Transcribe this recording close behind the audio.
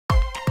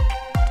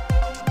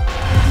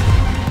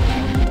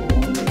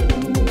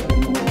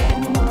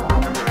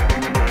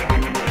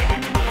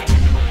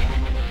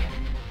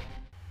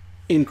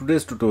In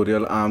today's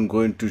tutorial, I'm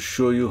going to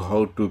show you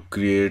how to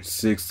create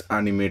 6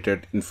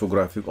 animated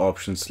infographic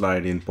option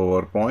slide in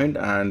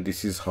PowerPoint, and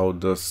this is how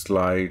the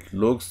slide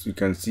looks. You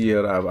can see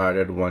here I've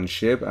added one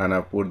shape and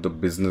I put the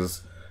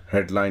business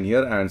headline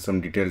here and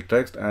some detailed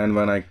text, and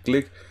when I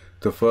click,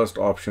 the first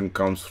option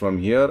comes from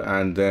here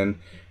and then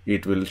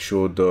it will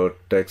show the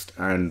text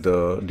and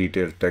the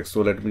detailed text.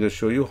 So let me just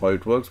show you how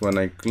it works. When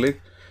I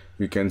click,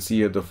 you can see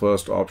here the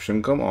first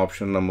option come,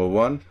 option number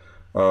 1.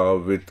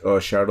 With a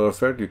shadow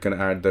effect, you can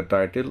add the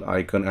title,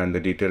 icon and the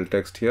detailed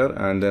text here,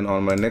 and then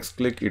on my next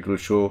click it will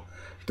show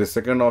the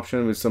second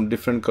option with some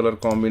different color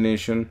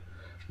combination,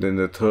 then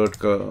the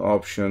third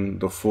option,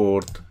 the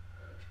fourth,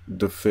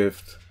 the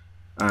fifth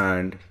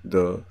and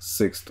the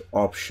sixth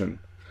option.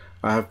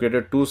 I have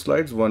created 2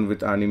 slides, one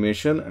with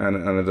animation and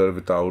another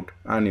without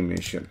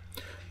animation.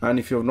 And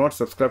if you have not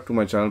subscribed to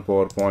my channel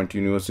PowerPoint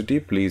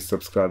University, please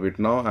subscribe it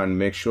now and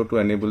make sure to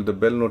enable the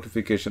bell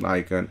notification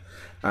icon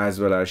as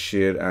well as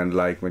share and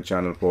like my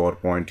channel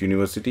PowerPoint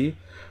University.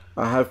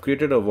 I have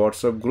created a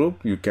WhatsApp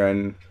group. You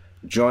can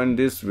join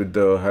this with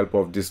the help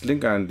of this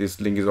link, and this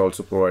link is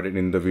also provided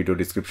in the video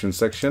description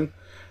section.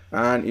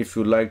 And if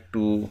you like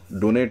to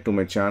donate to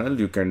my channel,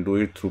 you can do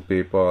it through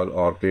PayPal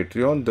or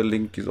Patreon. The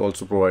link is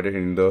also provided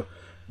in the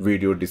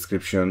video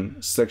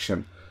description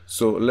section.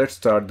 So let's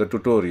start the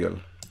tutorial.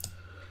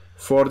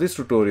 For this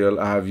tutorial,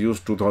 I have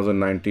used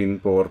 2019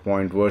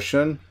 PowerPoint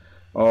version,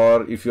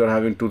 or if you are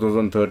having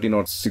 2013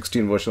 or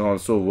 16 version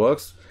also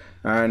works.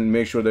 And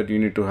make sure that you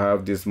need to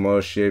have this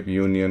merge, shape,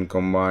 union,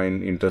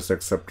 combine,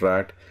 intersect,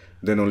 subtract,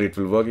 then only it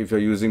will work. If you are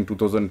using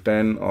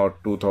 2010 or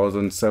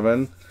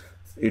 2007,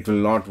 it will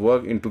not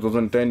work. In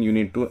 2010, you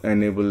need to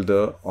enable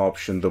the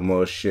option, the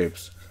merge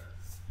shapes.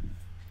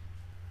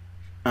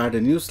 Add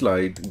a new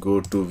slide, go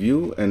to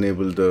view,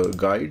 enable the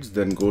guides,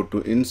 then go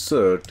to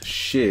insert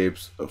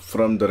shapes.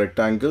 From the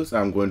rectangles,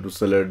 I'm going to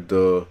select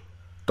the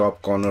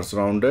top corners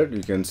rounded.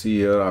 You can see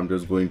here I'm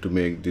just going to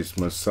make this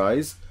much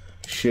size.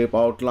 Shape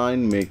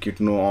outline, make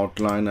it no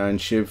outline, and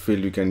shape fill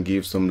you can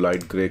give some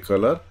light gray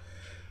color.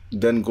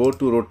 Then go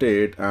to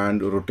rotate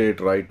and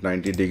rotate right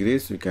 90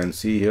 degrees. You can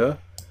see here,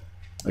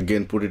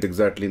 again put it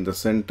exactly in the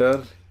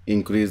center.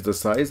 Increase the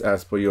size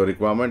as per your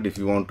requirement. If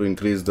you want to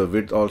increase the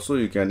width also,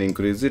 you can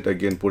increase it.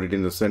 Again put it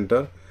in the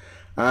center,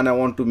 and I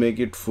want to make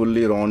it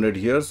fully rounded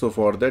here. So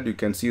for that, you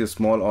can see a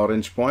small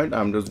orange point.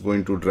 I'm just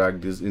going to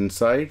drag this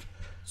inside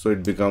so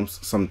it becomes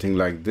something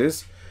like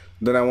this.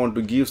 Then I want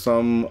to give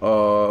some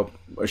a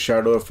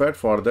shadow effect.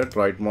 For that,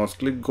 right mouse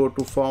click, go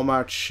to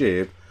format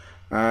shape,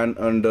 and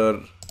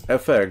under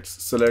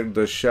effects select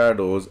the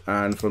shadows,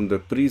 and from the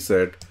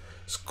preset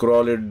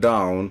scroll it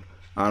down,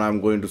 and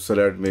I'm going to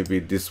select maybe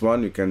this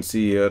one. You can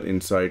see here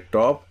inside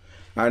top,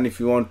 and if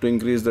you want to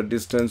increase the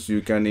distance,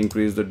 you can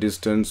increase the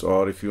distance,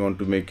 or if you want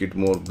to make it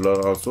more blur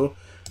also,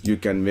 you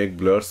can make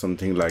blur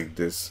something like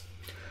this.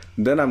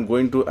 Then I'm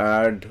going to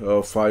add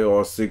 5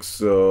 or 6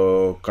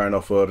 kind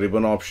of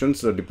ribbon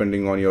options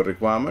depending on your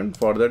requirement.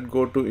 For that,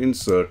 go to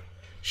insert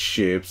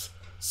shapes,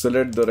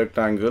 select the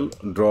rectangle,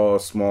 draw a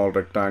small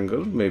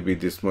rectangle, maybe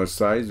this much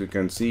size. You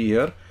can see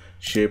here,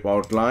 shape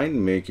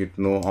outline, make it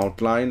no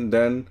outline.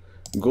 Then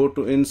go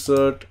to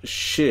insert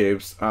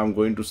shapes. I'm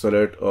going to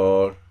select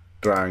a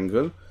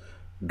triangle,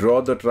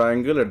 draw the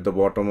triangle at the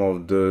bottom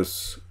of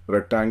this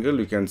rectangle.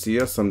 You can see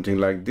here something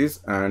like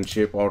this, and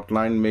shape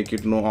outline, make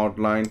it no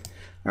outline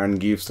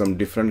and give some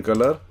different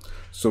color.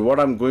 So what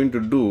I'm going to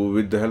do,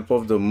 with the help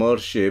of the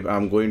merge shape,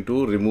 I'm going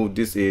to remove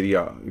this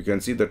area. You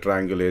can see the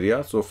triangle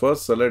area. So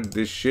first select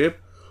this shape,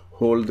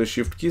 hold the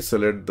shift key,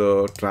 select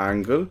the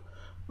triangle.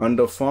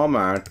 Under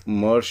format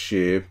merge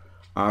shape,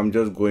 I'm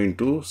just going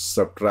to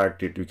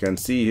subtract it. You can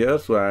see here,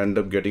 so I end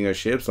up getting a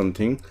shape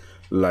something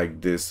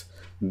like this.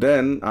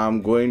 Then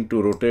I'm going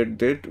to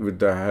rotate it with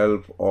the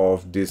help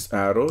of this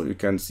arrow. You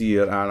can see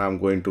here, and I'm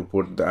going to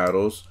put the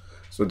arrows,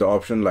 so the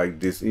option like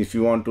this. If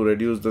you want to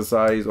reduce the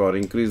size or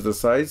increase the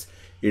size,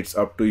 it's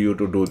up to you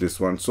to do this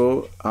one.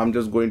 So I'm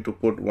just going to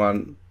put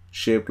one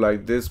shape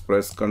like this,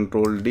 press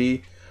Ctrl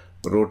D,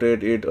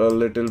 rotate it a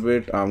little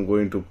bit. I'm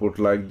going to put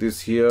like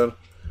this here,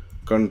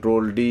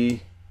 Ctrl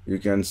D. You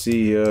can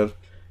see here,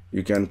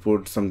 you can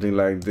put something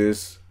like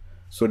this.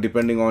 So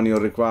depending on your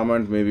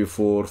requirement, maybe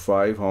 4 or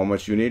 5, how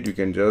much you need, you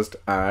can just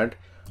add.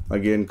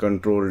 Again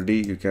Ctrl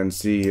D. You can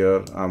see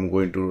here I'm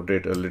going to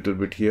rotate a little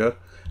bit here,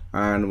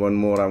 and one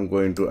more I'm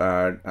going to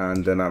add,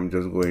 and then I'm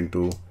just going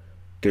to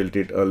tilt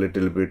it a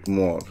little bit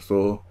more.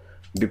 So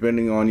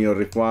depending on your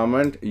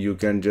requirement, you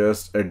can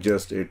just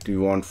adjust it.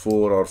 You want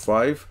 4 or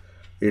 5,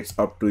 it's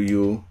up to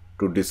you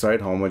to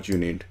decide how much you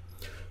need.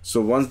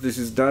 So once this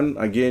is done,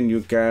 again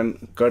you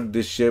can cut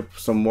this shape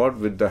somewhat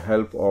with the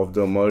help of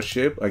the merge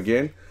shape.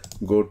 Again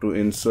go to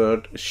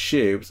insert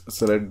shapes,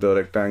 select the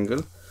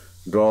rectangle,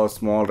 draw a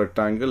small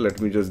rectangle. Let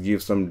me just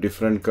give some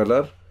different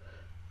color,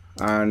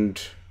 and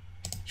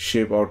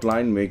shape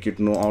outline, make it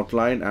no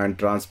outline, and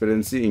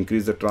transparency,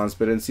 increase the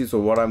transparency. So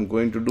what I'm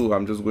going to do,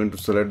 I'm just going to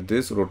select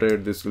this,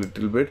 rotate this a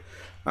little bit,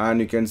 and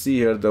you can see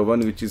here the one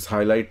which is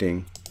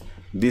highlighting,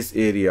 this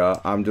area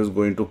I'm just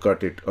going to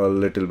cut it a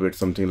little bit,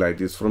 something like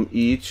this, from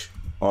each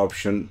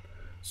option.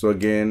 So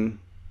again,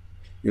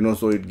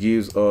 so it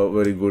gives a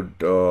very good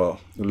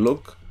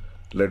look.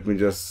 Let me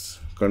just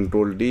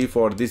Control D.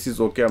 For this is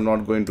okay, I'm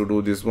not going to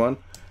do this one,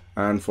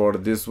 and for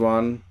this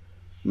one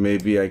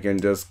maybe I can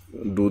just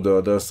do the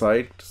other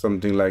side,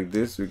 something like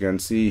this. You can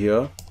see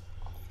here,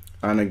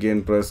 and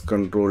again press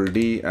Control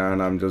D,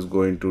 and I'm just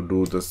going to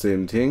do the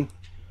same thing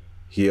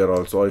here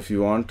also. If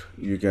you want,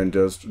 you can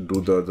just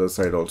do the other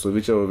side also,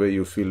 whichever way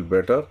you feel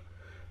better.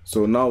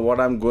 So now what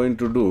I'm going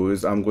to do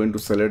is I'm going to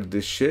select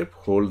this shape,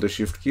 hold the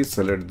shift key,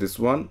 select this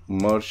one,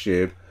 merge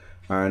shape,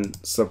 and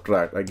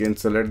subtract. Again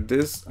select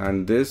this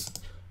and this,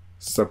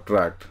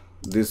 subtract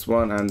this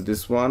one and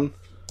this one.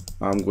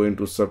 I'm going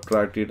to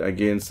subtract it.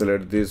 Again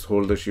select this,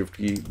 hold the shift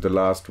key, the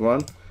last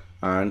one,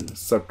 and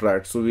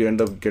subtract. So we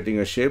end up getting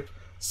a shape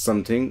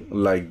something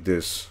like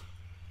this.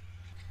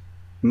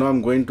 Now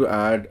I'm going to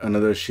add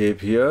another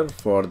shape here.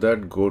 For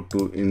that, go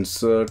to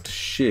Insert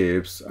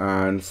Shapes,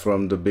 and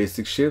from the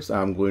basic shapes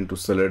I'm going to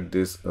select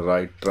this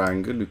right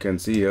triangle. You can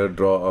see here,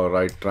 draw a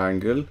right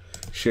triangle.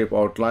 Shape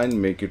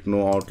outline, make it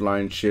no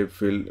outline. Shape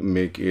fill,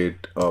 make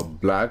it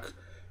black.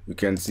 You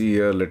can see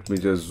here, let me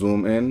just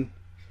zoom in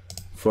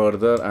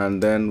further,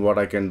 and then what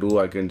I can do,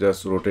 I can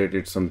just rotate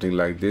it something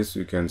like this.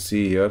 You can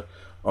see here,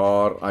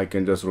 or I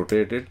can just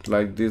rotate it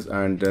like this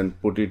and then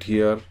put it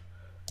here,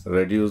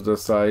 reduce the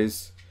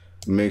size,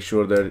 make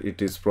sure that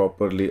it is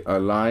properly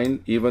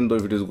aligned. Even though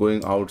if it is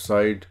going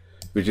outside,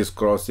 which is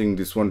crossing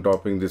this one,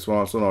 topping this one,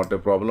 also not a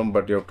problem,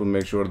 but you have to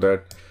make sure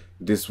that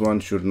this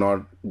one should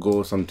not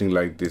go something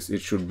like this.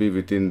 It should be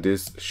within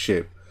this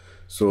shape.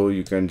 So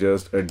you can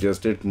just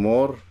adjust it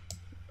more,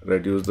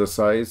 reduce the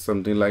size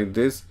something like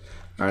this,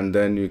 and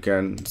then you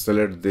can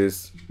select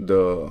this,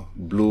 the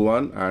blue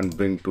one, and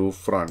bring to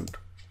front.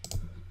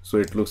 So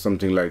it looks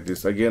something like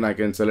this. Again I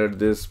can select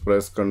this,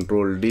 press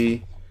Ctrl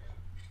D,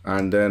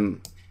 and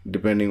then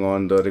depending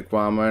on the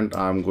requirement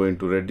I'm going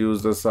to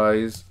reduce the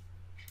size.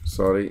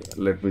 Sorry,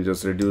 let me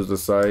just reduce the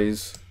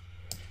size.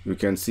 You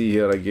can see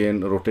here, again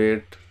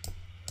rotate,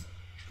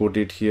 put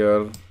it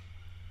here,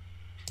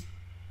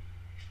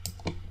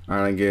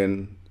 and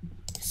again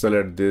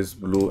select this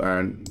blue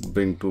and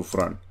bring to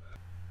front.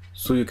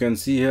 So you can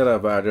see here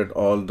I've added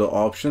all the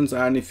options,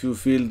 and if you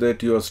feel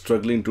that you are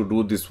struggling to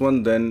do this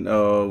one, then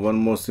one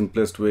more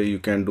simplest way you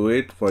can do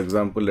it. For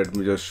example, let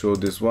me just show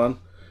this one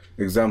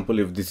example.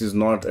 If this is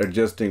not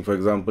adjusting, for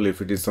example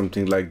if it is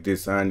something like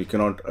this and you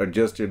cannot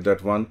adjust it,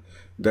 that one,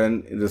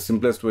 then the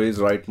simplest way is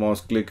right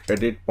mouse click,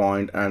 edit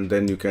point, and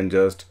then you can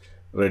just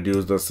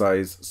reduce the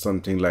size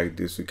something like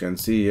this. You can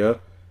see here,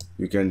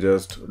 you can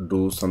just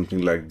do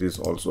something like this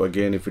also.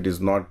 Again if it is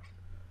not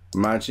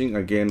matching,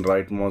 again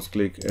right mouse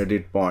click,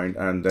 edit point,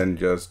 and then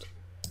just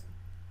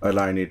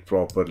align it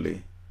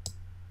properly.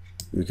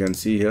 You can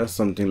see here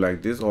something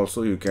like this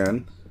also you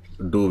can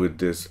do with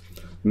this.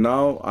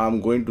 Now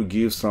I'm going to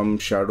give some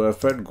shadow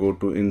effect. Go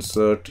to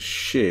Insert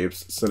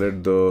Shapes,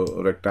 select the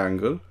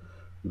rectangle,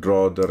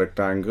 draw the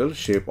rectangle.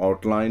 Shape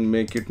outline,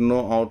 make it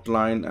no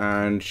outline,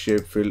 and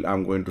shape fill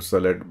I'm going to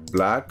select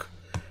black.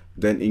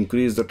 Then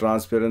increase the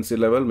transparency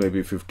level,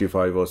 maybe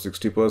 55 or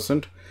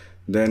 60%.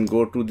 Then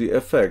go to the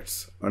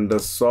effects, under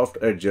soft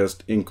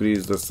adjust,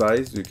 increase the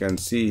size. You can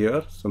see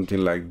here something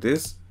like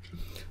this.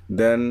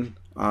 Then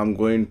I'm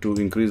going to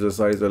increase the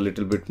size a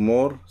little bit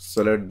more.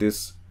 Select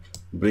this,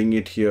 bring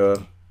it here,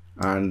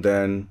 and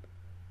then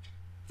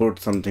put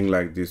something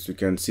like this. You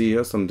can see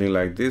here something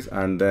like this,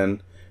 and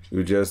then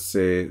you just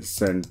say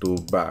send to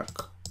back.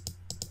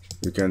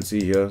 You can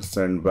see here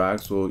send back,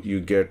 so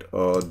you get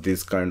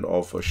this kind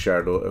of a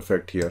shadow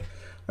effect here.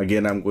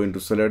 Again I'm going to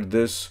select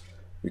this.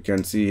 You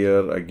can see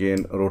here,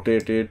 again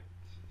rotate it,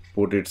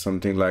 put it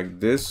something like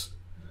this,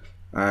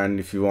 and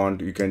if you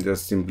want you can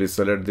just simply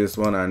select this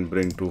one and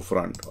bring to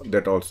front.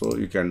 That also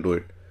you can do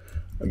it.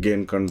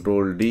 Again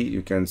Ctrl D,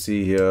 you can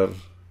see here,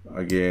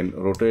 again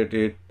rotate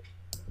it,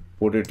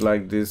 put it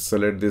like this,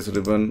 select this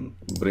ribbon,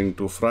 bring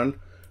to front.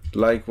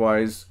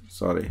 Likewise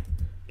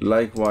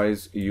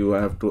you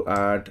have to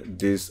add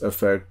this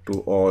effect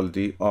to all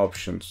the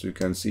options. You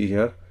can see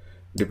here,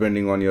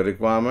 depending on your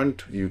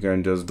requirement you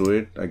can just do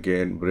it.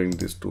 Again bring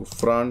this to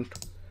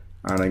front,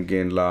 and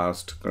again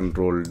last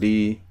Ctrl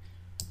D,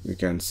 you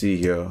can see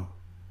here,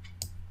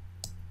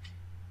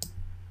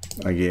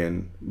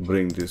 again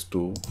bring this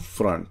to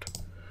front.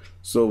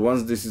 So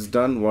once this is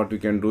done, what we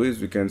can do is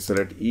we can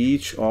select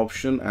each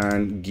option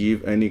and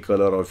give any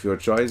color of your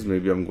choice.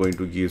 Maybe I'm going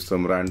to give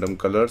some random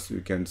colors.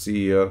 You can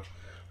see here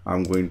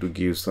I'm going to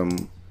give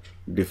some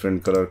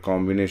different color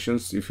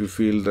combinations. If you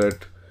feel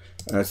that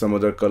some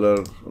other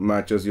color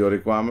matches your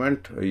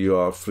requirement, you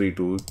are free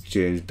to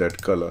change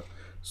that color.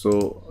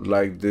 So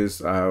like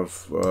this I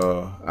have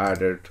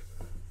added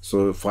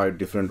 5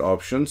 different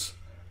options,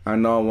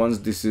 and now once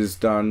this is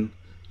done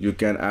you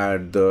can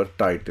add the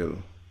title.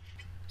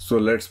 So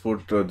let's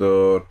put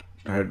the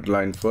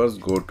headline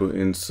first. Go to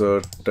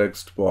Insert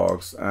Text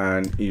Box,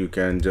 and you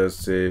can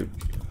just say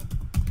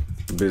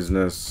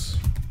business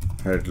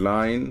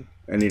headline.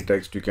 Any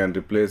text you can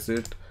replace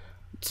it.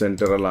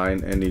 Center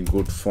align, any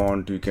good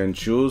font you can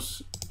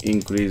choose.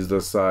 increase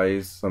the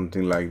size,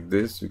 something like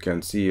this. You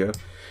can see here.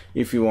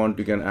 If you want,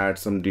 you can add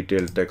some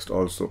detailed text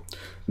also.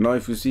 Now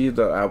if you see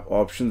the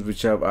options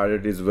which I have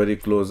added is very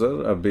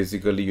closer.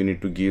 Basically you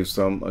need to give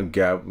some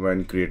gap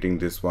when creating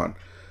this one.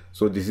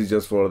 So this is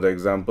just for the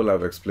example.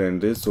 I've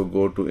explained this. So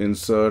go to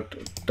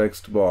insert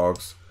text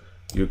box.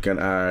 You can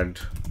add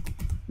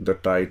the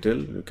title.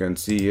 You can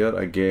see here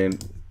again,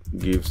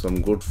 give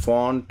some good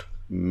font,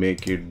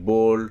 make it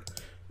bold,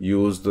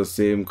 use the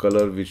same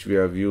color which we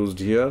have used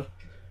here,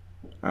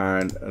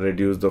 and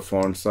reduce the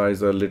font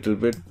size a little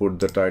bit, put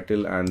the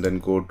title, and then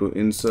go to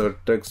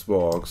insert text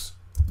box,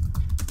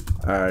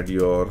 add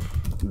your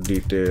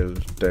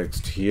detailed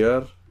text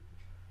here.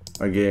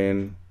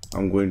 Again,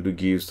 I'm going to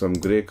give some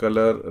gray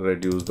color,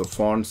 reduce the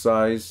font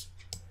size.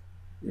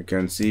 You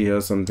can see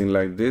here something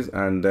like this,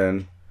 and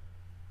then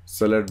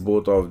select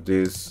both of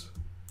these,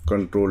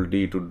 Control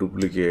D to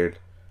duplicate,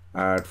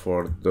 add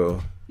for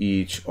the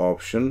each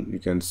option. You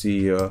can see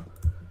here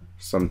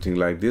something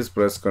like this.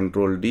 Press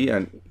Control D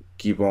and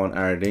keep on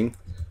adding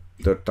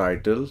the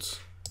titles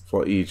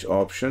for each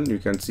option. You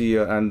can see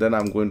here, and then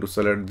I'm going to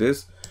select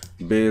this.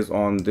 Based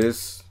on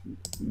this,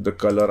 the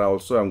color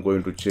also I'm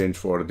going to change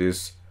for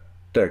this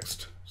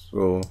text.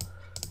 So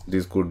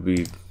this could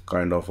be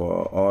kind of a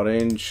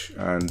orange,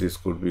 and this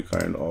could be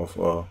kind of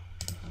a,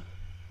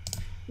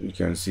 you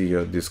can see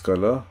here this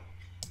color,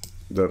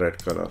 the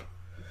red color.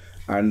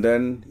 And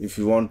then if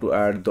you want to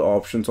add the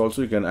options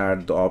also, you can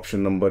add the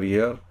option number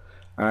here.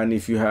 And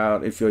if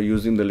you're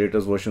using the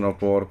latest version of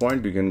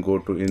PowerPoint, you can go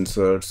to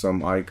insert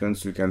some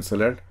icons. You can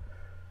select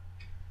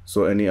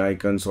so any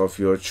icons of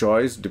your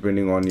choice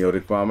depending on your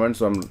requirements.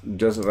 So I'm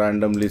just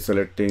randomly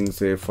selecting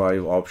say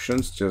 5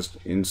 options. Just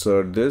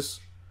insert this,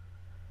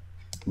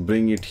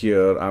 bring it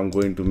here. I'm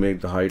going to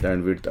make the height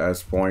and width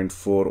as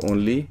 0.4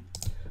 only,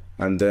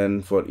 and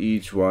then for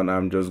each one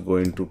I'm just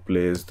going to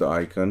place the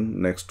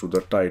icon next to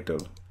the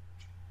title.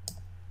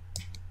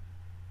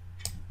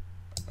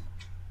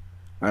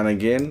 And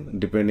again,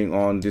 depending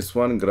on this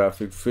one,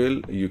 graphic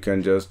fill, you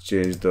can just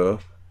change the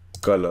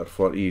color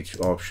for each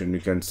option.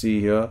 You can see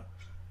here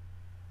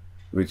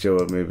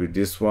whichever, maybe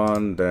this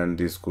one, then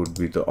this could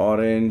be the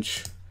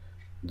orange,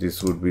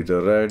 this would be the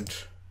red,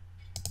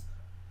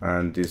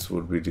 and this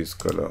would be this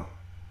color.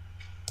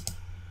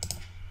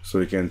 So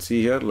you can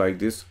see here like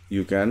this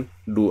you can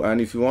do, and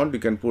if you want, you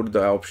can put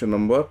the option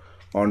number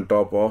on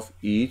top of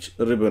each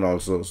ribbon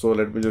also. So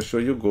let me just show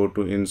you. Go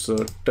to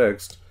insert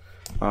text.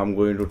 I'm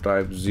going to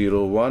type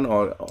 01,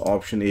 or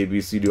option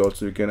ABCD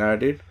also you can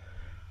add it,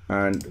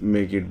 and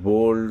make it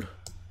bold,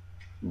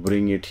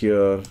 bring it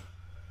here,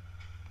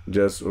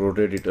 just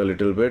rotate it a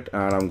little bit,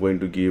 and I'm going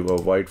to give a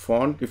white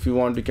font. If you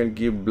want, you can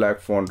give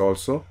black font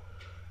also.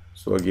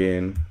 So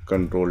again,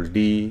 Control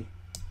D,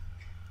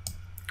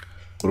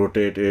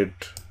 rotate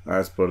it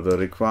as per the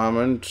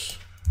requirement,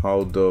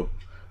 how the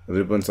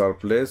ribbons are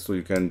placed. So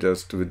you can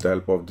just, with the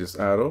help of this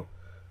arrow,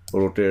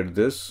 rotate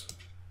this.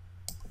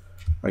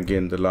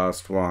 Again, the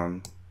last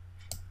one,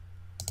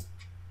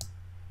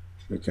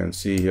 you can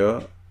see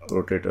here,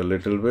 rotate a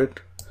little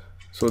bit.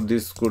 So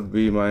this could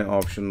be my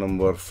option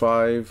number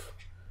 5,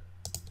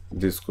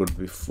 this could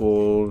be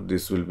 4,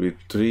 this will be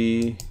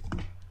 3,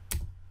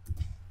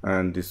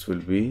 and this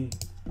will be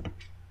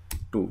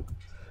 2.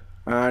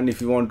 And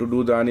if you want to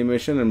do the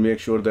animation, and make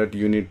sure that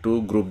you need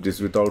to group this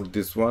without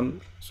this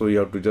one, so you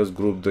have to just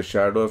group the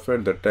shadow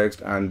effect, the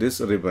text, and this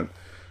ribbon.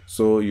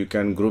 So you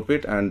can group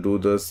it and do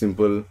the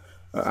simple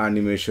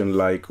animation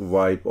like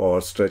wipe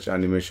or stretch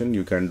animation.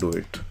 You can do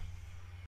it.